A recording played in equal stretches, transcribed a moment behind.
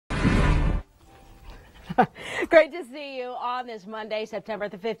Great to see you on this Monday, September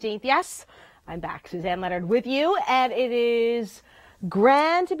the 15th. Yes, I'm back. Suzanne Leonard with you, and it is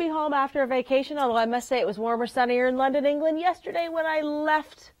grand to be home after a vacation, although I must say it was warmer, sunnier in London, England yesterday when I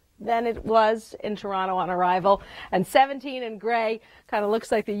left than it was in Toronto on arrival, and 17 and gray kind of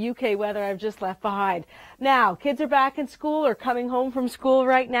looks like the UK weather I've just left behind. Now, kids are back in school or coming home from school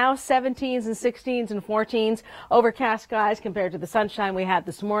right now, 17s and 16s and 14s, overcast skies compared to the sunshine we had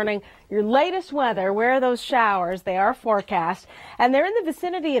this morning. Your latest weather, where are those showers? They are forecast, and they're in the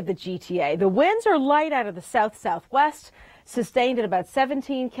vicinity of the GTA. The winds are light out of the south-southwest, sustained at about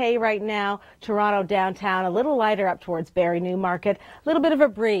 17K right now. Toronto downtown, a little lighter up towards Barrie Newmarket. A little bit of a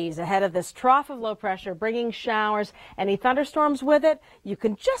breeze ahead of this trough of low pressure, bringing showers. Any thunderstorms with it? You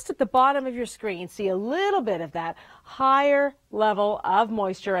can just at the bottom of your screen see a little bit of that higher level of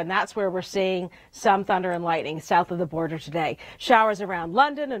moisture, and that's where we're seeing some thunder and lightning south of the border today. Showers around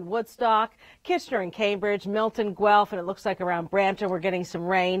London and Woodstock, Kitchener and Cambridge, Milton, Guelph, and it looks like around Brampton we're getting some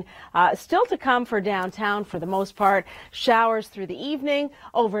rain. Still to come for downtown for the most part. Showers through the evening.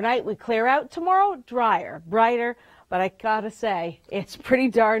 Overnight we clear out. Tomorrow drier, brighter. But I gotta say, it's pretty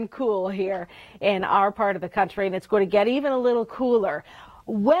darn cool here in our part of the country, and it's going to get even a little cooler.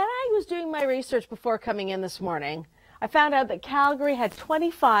 When I was doing my research before coming in this morning, I found out that Calgary had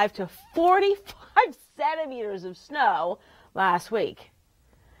 25 to 45 centimeters of snow last week.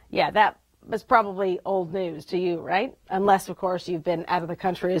 Yeah, that was probably old news to you, right? Unless, of course, you've been out of the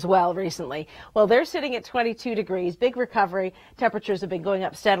country as well recently. Well, they're sitting at 22 degrees. Big recovery. Temperatures have been going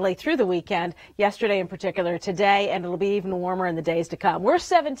up steadily through the weekend, yesterday in particular, today, and it'll be even warmer in the days to come. We're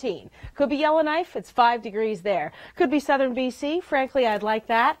 17. Could be Yellowknife. It's 5 degrees there. Could be southern BC. Frankly, I'd like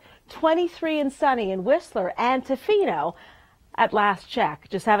that. 23 and sunny in Whistler and Tofino at last check.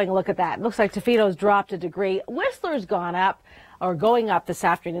 Just having a look at that. It looks like Tofino's dropped a degree. Whistler's gone up, or going up this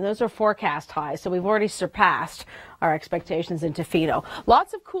afternoon. Those are forecast highs, so we've already surpassed our expectations in Tofino.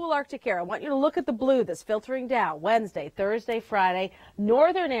 Lots of cool Arctic air. I want you to look at the blue that's filtering down Wednesday, Thursday, Friday,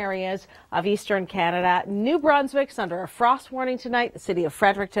 northern areas of eastern Canada. New Brunswick's under a frost warning tonight, the city of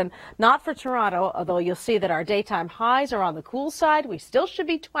Fredericton. Not for Toronto, although you'll see that our daytime highs are on the cool side. We still should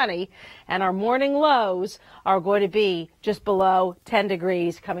be 20, and our morning lows are going to be just below 10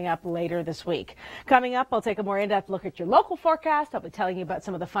 degrees coming up later this week. Coming up, I'll take a more in-depth look at your local forecast. I'll be telling you about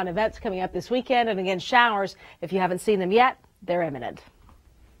some of the fun events coming up this weekend, and again, showers, if you haven't seen them yet, they're imminent.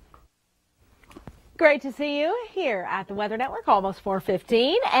 Great to see you here at the Weather Network, almost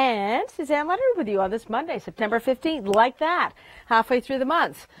 4:15, and Suzanne Leonard with you on this Monday, September 15th, like that, halfway through the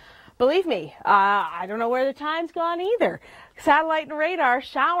month. Believe me, I don't know where the time's gone either. Satellite and radar,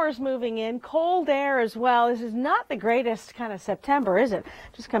 showers moving in, cold air as well. This is not the greatest kind of September, is it?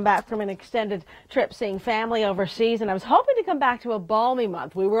 Just come back from an extended trip seeing family overseas, and I was hoping to come back to a balmy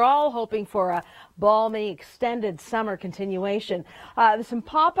month. We were all hoping for a balmy, extended summer continuation. There's some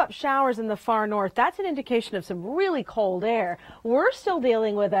pop-up showers in the far north. That's an indication of some really cold air. We're still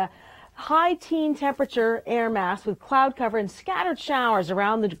dealing with a high teen temperature air mass with cloud cover and scattered showers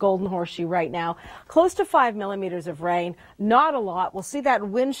around the Golden Horseshoe right now. Close to 5 millimeters of rain. Not a lot. We'll see that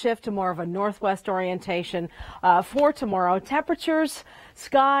wind shift to more of a northwest orientation for tomorrow. Temperatures,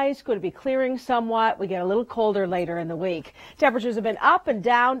 skies going to be clearing somewhat. We get a little colder later in the week. Temperatures have been up and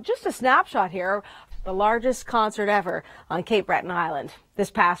down. Just a snapshot here. The largest concert ever on Cape Breton Island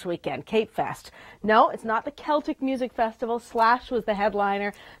this past weekend, Cape Fest. No, it's not the Celtic Music Festival. Slash was the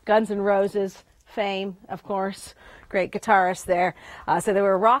headliner. Guns N' Roses, Fame, of course. Great guitarist there. So they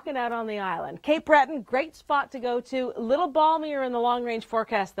were rocking out on the island. Cape Breton, great spot to go to. A little balmier in the long-range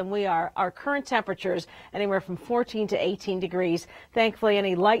forecast than we are. Our current temperatures anywhere from 14 to 18 degrees. Thankfully,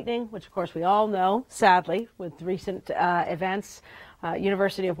 any lightning, which of course we all know, sadly, with recent events,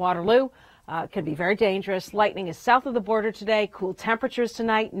 University of Waterloo, could be very dangerous. Lightning is south of the border today. Cool temperatures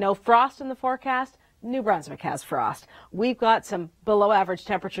tonight. No frost in the forecast. New Brunswick has frost. We've got some below average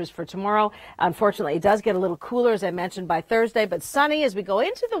temperatures for tomorrow. Unfortunately, it does get a little cooler, as I mentioned, by Thursday, but sunny as we go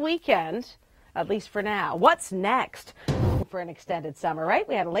into the weekend, at least for now. What's next for an extended summer, right?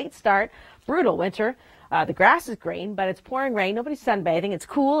 We had a late start, brutal winter. The grass is green, but it's pouring rain. Nobody's sunbathing. It's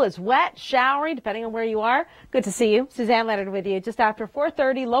cool. It's wet, showery, depending on where you are. Good to see you. Suzanne Leonard with you just after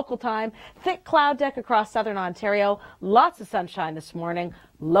 4:30 local time. Thick cloud deck across southern Ontario. Lots of sunshine this morning.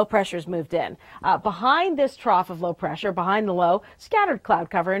 Low pressure's moved in. Behind this trough of low pressure, behind the low, scattered cloud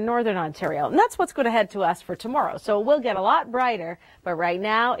cover in northern Ontario. And that's what's going to head to us for tomorrow. So it will get a lot brighter, but right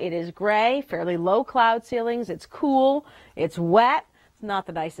now it is gray, fairly low cloud ceilings. It's cool. It's wet. Not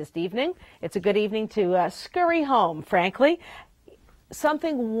the nicest evening. It's a good evening to scurry home, frankly.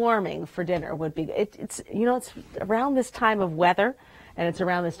 Something warming for dinner would be, it's around this time of weather And it's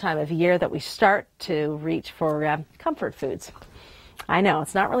around this time of year that we start to reach for comfort foods. I know,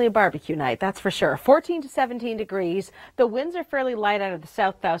 it's not really a barbecue night, that's for sure. 14 to 17 degrees. The winds are fairly light out of the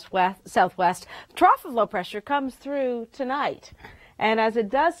southwest. The trough of low pressure comes through tonight. And as it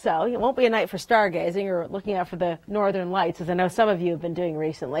does so, it won't be a night for stargazing or looking out for the northern lights, as I know some of you have been doing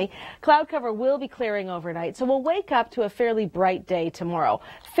recently. Cloud cover will be clearing overnight, so we'll wake up to a fairly bright day tomorrow.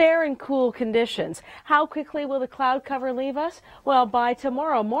 Fair and cool conditions. How quickly will the cloud cover leave us? Well, by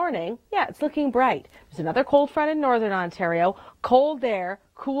tomorrow morning, yeah, it's looking bright. There's another cold front in northern Ontario. Cold air,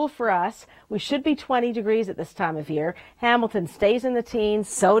 cool for us. We should be 20 degrees at this time of year. Hamilton stays in the teens,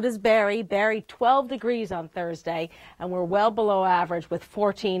 so does Barrie. Barrie 12 degrees on Thursday, and we're well below average with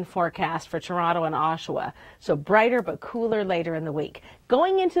 14 forecast for Toronto and Oshawa. So brighter but cooler later in the week.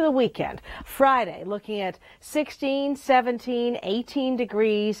 Going into the weekend, Friday, looking at 16, 17, 18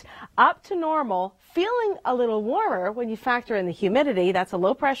 degrees, up to normal. Feeling a little warmer when you factor in the humidity. That's a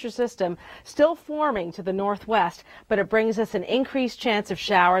low pressure system still forming to the northwest, but it brings us an increased chance of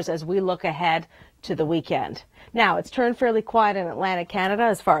showers as we look ahead to the weekend. Now, it's turned fairly quiet in Atlantic Canada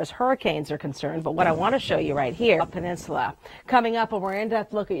as far as hurricanes are concerned, but what I want to show you right here, peninsula. Coming up, when we're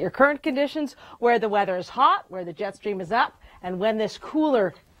in-depth look at your current conditions, where the weather is hot, where the jet stream is up, and when this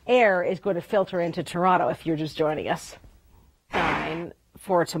cooler air is going to filter into Toronto if you're just joining us.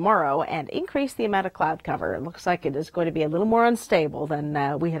 For tomorrow and increase the amount of cloud cover. It looks like it is going to be a little more unstable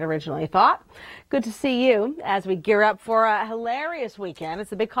than we had originally thought. Good to see you as we gear up for a hilarious weekend. It's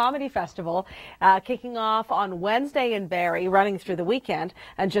the big comedy festival kicking off on Wednesday in Barrie, running through the weekend,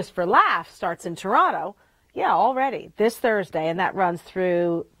 and Just for Laughs starts in Toronto. Yeah, already this Thursday, and that runs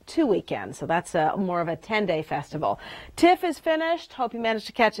through 2 weekends, so that's more of a 10-day festival. TIFF is finished. Hope you managed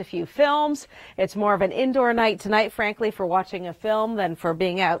to catch a few films. It's more of an indoor night tonight, frankly, for watching a film than for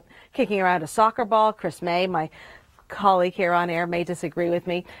being out kicking around a soccer ball. Chris May, my colleague here on air, may disagree with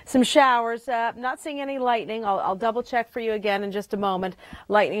me. Some showers, not seeing any lightning. I'll double check for you again in just a moment.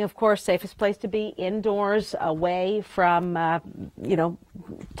 Lightning, of course, safest place to be indoors, away from,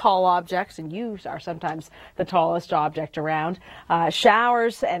 tall objects, and you are sometimes the tallest object around.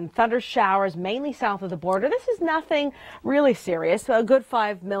 Showers and thunder showers, mainly south of the border. This is nothing really serious. A good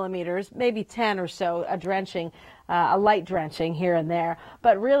 5 millimeters, maybe 10 or so, a light drenching here and there,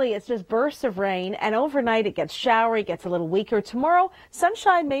 but really it's just bursts of rain, and overnight it gets showery, gets a little weaker. Tomorrow,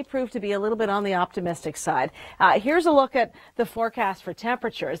 sunshine may prove to be a little bit on the optimistic side. Here's a look at the forecast for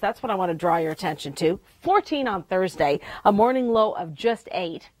temperatures. That's what I want to draw your attention to. 14 on Thursday, a morning low of just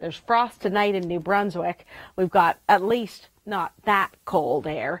 8. There's frost tonight in New Brunswick. We've got at least not that cold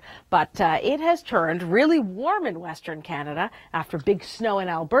air, but it has turned really warm in Western Canada after big snow in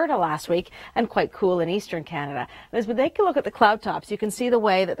Alberta last week, and quite cool in Eastern Canada. And as we take a look at the cloud tops, you can see the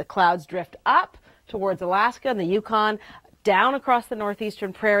way that the clouds drift up towards Alaska and the Yukon, down across the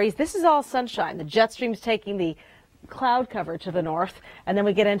northeastern prairies. This is all sunshine. The jet stream's taking the cloud cover to the north, and then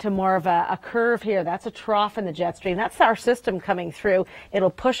we get into more of a curve here. That's a trough in the jet stream. That's our system coming through. It'll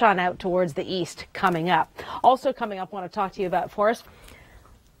push on out towards the east coming up. Also coming up, I want to talk to you about forest.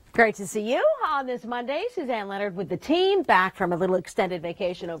 Great to see you on this Monday. Suzanne Leonard with the team, back from a little extended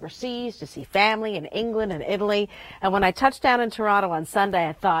vacation overseas to see family in England and Italy. And when I touched down in Toronto on Sunday,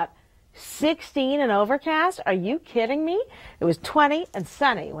 I thought, 16 and overcast? Are you kidding me? It was 20 and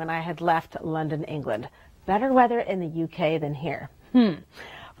sunny when I had left London, England. Better weather in the UK than here.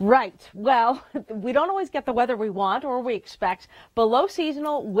 Right. Well, we don't always get the weather we want or we expect. Below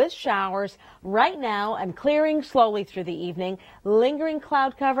seasonal with showers right now and clearing slowly through the evening. Lingering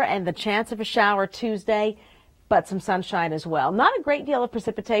cloud cover and the chance of a shower Tuesday, but some sunshine as well. Not a great deal of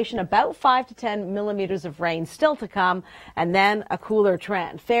precipitation, about 5 to 10 millimeters of rain still to come, and then a cooler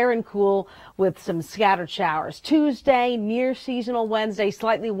trend. Fair and cool with some scattered showers. Tuesday, near seasonal. Wednesday,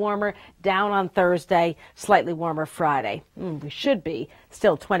 slightly warmer. Down on Thursday, slightly warmer Friday. We should be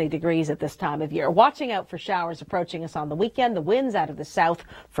still 20 degrees at this time of year. Watching out for showers approaching us on the weekend. The winds out of the south,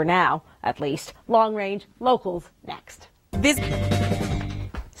 for now at least. Long range, locals next.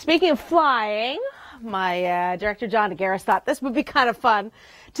 Speaking of flying, my director, John DeGarris, thought this would be kind of fun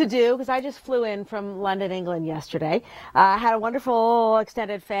to do because I just flew in from London, England yesterday. Had a wonderful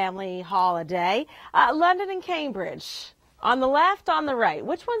extended family holiday. London and Cambridge. On the left, on the right.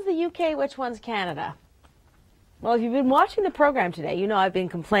 Which one's the UK, which one's Canada? Well, if you've been watching the program today, you know I've been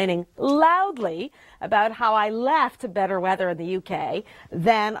complaining loudly about how I left better weather in the UK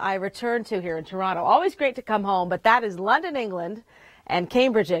than I returned to here in Toronto. Always great to come home, but that is London, England, and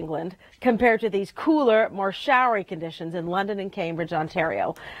Cambridge, England, compared to these cooler, more showery conditions in London and Cambridge,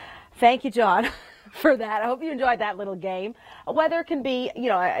 Ontario. Thank you, John, for that. I hope you enjoyed that little game. Weather can be,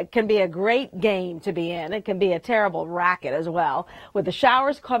 it can be a great game to be in. It can be a terrible racket as well. With the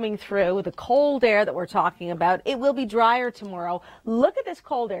showers coming through, with the cold air that we're talking about, it will be drier tomorrow. Look at this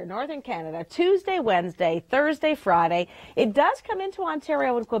cold air, northern Canada, Tuesday, Wednesday, Thursday, Friday. It does come into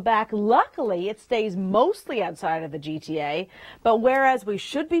Ontario and Quebec. Luckily, it stays mostly outside of the GTA. But whereas we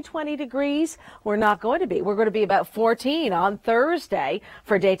should be 20 degrees, we're not going to be. We're going to be about 14 on Thursday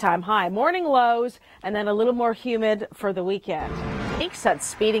for daytime high. Morning lows, and then a little more humid for the weekend. That's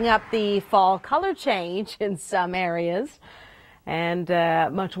speeding up the fall color change in some areas. And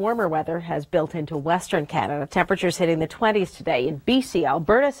much warmer weather has built into Western Canada. Temperatures hitting the 20s today in BC,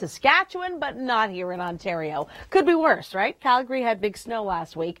 Alberta, Saskatchewan, but not here in Ontario. Could be worse, right? Calgary had big snow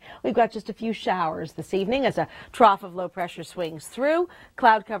last week. We've got just a few showers this evening as a trough of low pressure swings through.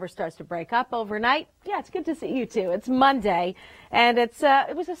 Cloud cover starts to break up overnight. Yeah, it's good to see you too. It's Monday, and it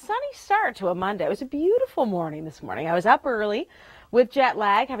was a sunny start to a Monday. It was a beautiful morning this morning. I was up early with jet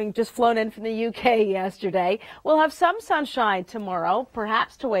lag, having just flown in from the UK yesterday. We'll have some sunshine tomorrow,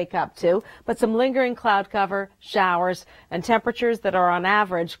 perhaps to wake up to, but some lingering cloud cover, showers, and temperatures that are on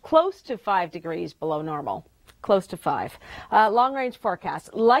average close to 5 degrees below normal. Close to 5. Long-range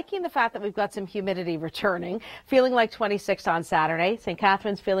forecast. Liking the fact that we've got some humidity returning. Feeling like 26 on Saturday. St.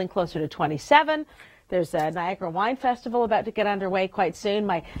 Catharines feeling closer to 27. There's a Niagara Wine Festival about to get underway quite soon.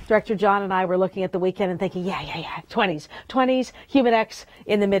 My director John and I were looking at the weekend and thinking, yeah, 20s, Humidex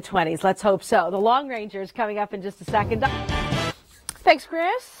in the mid-20s. Let's hope so. The Long Rangers coming up in just a second. Thanks,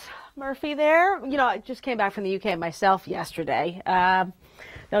 Chris Murphy there. I just came back from the UK myself yesterday.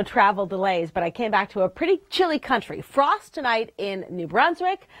 No travel delays, but I came back to a pretty chilly country. Frost tonight in New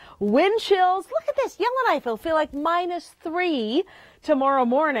Brunswick. Wind chills. Look at this. Yellowknife will feel like -3 tomorrow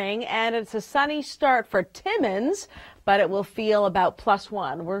morning, and it's a sunny start for Timmins, but it will feel about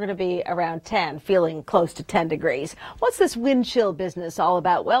 +1. We're going to be around 10, feeling close to 10 degrees. What's this wind chill business all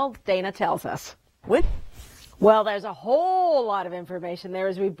about? Well, Dana tells us. Well, there's a whole lot of information there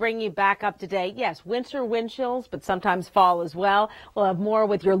as we bring you back up to date. Yes, winter wind chills, but sometimes fall as well. We'll have more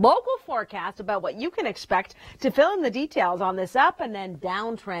with your local forecast about what you can expect to fill in the details on this up and then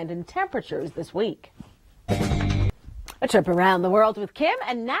downtrend in temperatures this week. A trip around the world with Kim,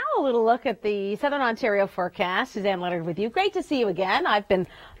 and now a little look at the Southern Ontario forecast. Suzanne Leonard with you. Great to see you again. I've been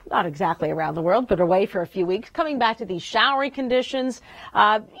not exactly around the world, but away for a few weeks, coming back to these showery conditions,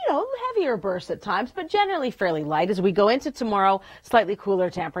 heavier bursts at times, but generally fairly light as we go into tomorrow. Slightly cooler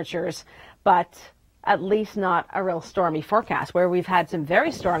temperatures, but at least not a real stormy forecast where we've had some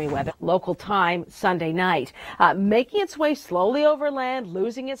very stormy weather local time Sunday night, making its way slowly overland,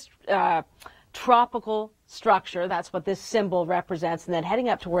 losing its tropical structure. That's what this symbol represents, and then heading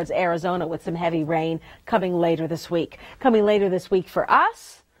up towards Arizona with some heavy rain coming later this week. Coming later this week for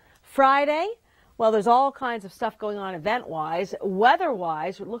us, Friday, well, there's all kinds of stuff going on event-wise.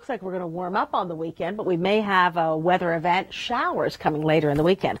 Weather-wise, it looks like we're going to warm up on the weekend, but we may have a weather event, showers coming later in the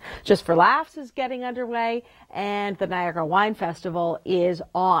weekend. Just for Laughs is getting underway, and the Niagara Wine Festival is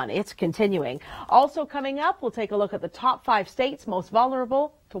on. It's continuing. Also coming up, we'll take a look at the top 5 states most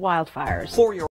vulnerable to wildfires.